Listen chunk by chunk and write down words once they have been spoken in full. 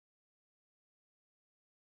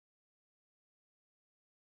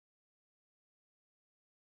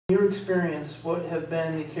In your experience, what have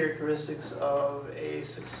been the characteristics of a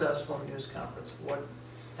successful news conference? What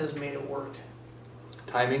has made it work?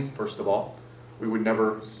 Timing, first of all. We would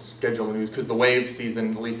never schedule the news because the wave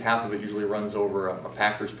season, at least half of it usually runs over a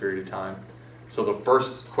Packers period of time. So the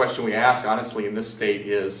first question we ask, honestly, in this state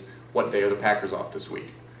is, what day are the Packers off this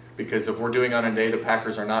week? Because if we're doing on a day the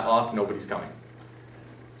Packers are not off, nobody's coming.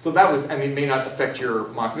 So that was, I mean, it may not affect your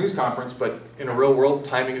mock news conference, but in a real world,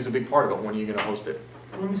 timing is a big part of it. When are you going to host it?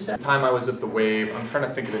 The time I was at the Wave, I'm trying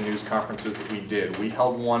to think of the news conferences that we did. We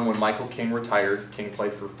held one when Michael King retired. King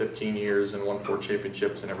played for 15 years and won 4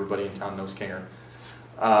 championships, and everybody in town knows Kinger.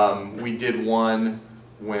 We did one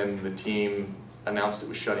when the team announced it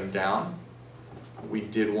was shutting down. We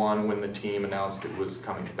did one when the team announced it was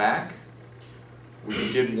coming back.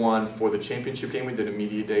 We did one for the championship game. We did a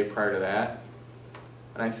media day prior to that.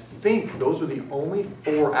 And I think those were the only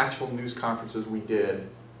 4 actual news conferences we did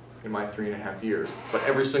in my 3.5 years. But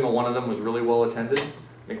every single one of them was really well attended.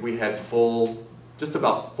 I think we had just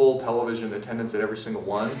about full television attendance at every single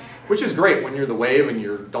one, which is great when you're the Wave and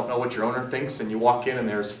you don't know what your owner thinks and you walk in and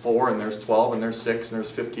there's 4 and there's 12 and there's 6 and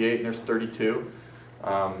there's 58 and there's 32.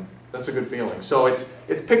 That's a good feeling. So it's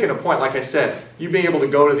picking a point, like I said, you being able to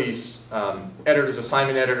go to these editors,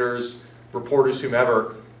 assignment editors, reporters,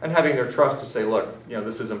 whomever, and having their trust to say, look, you know,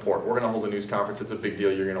 this is important. We're going to hold a news conference. It's a big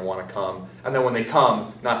deal. You're going to want to come. And then when they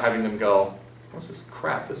come, not having them go, what's this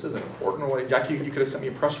crap? This isn't important. Or, Jackie, you could have sent me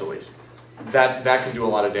a press release. That can do a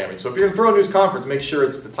lot of damage. So if you're going to throw a news conference, make sure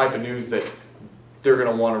it's the type of news that they're going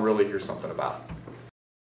to want to really hear something about.